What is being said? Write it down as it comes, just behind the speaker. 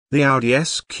The Audi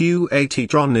SQ8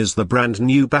 e-tron is the brand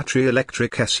new battery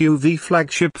electric SUV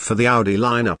flagship for the Audi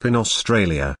lineup in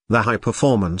Australia. The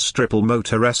high-performance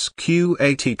triple-motor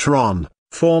SQ8 e-tron,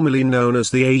 formerly known as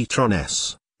the e-tron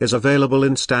S, is available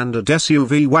in standard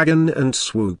SUV wagon and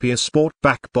swoopier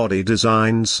sportback body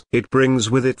designs. It brings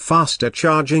with it faster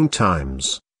charging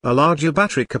times, a larger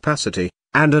battery capacity,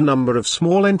 and a number of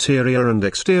small interior and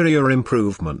exterior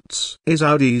improvements. Is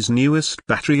Audi's newest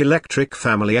battery electric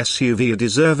family SUV a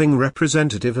deserving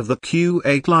representative of the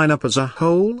Q8 lineup as a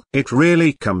whole? It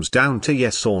really comes down to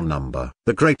yes or number.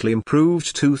 The greatly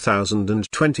improved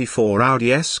 2024 Audi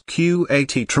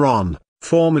SQ8 e-tron,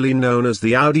 formerly known as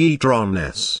the Audi e-tron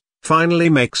S, finally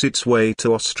makes its way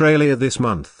to Australia this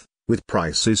month, with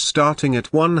prices starting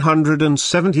at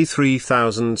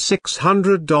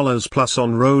 $173,600 plus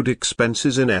on-road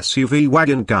expenses in SUV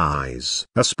wagon guise.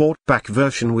 A sportback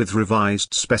version with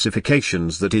revised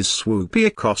specifications that is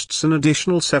swoopier costs an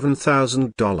additional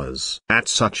 $7,000. At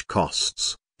such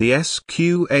costs, the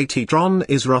SQ8 e-tron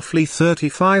is roughly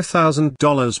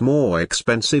 $35,000 more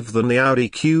expensive than the Audi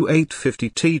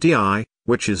Q850 TDI,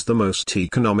 which is the most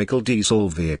economical diesel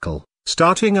vehicle,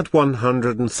 starting at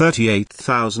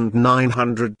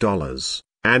 $138,900,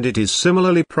 and it is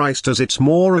similarly priced as its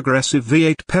more aggressive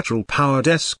V8 petrol-powered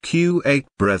SQ8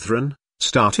 brethren,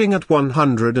 starting at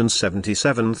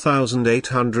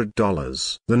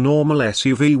 $177,800. The normal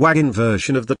SUV wagon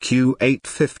version of the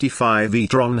Q855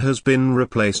 e-tron has been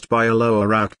replaced by a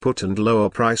lower output and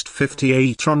lower-priced 50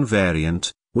 e-tron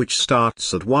variant, which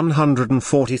starts at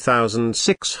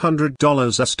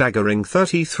 $140,600, a staggering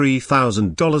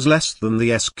 $33,000 less than the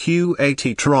SQ8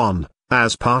 e-tron,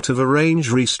 as part of a range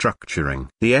restructuring.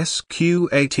 The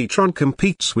SQ8 e-tron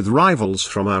competes with rivals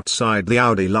from outside the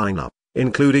Audi lineup,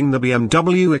 including the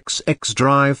BMW X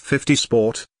Drive 50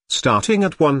 Sport, starting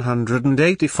at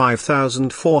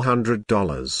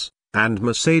 $185,400, and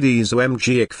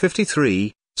Mercedes-AMG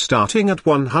EQ53, starting at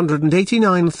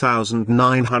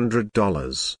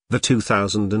 $189,900. The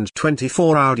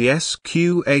 2024 Audi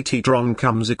SQ8 e-tron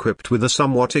comes equipped with a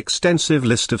somewhat extensive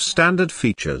list of standard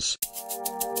features.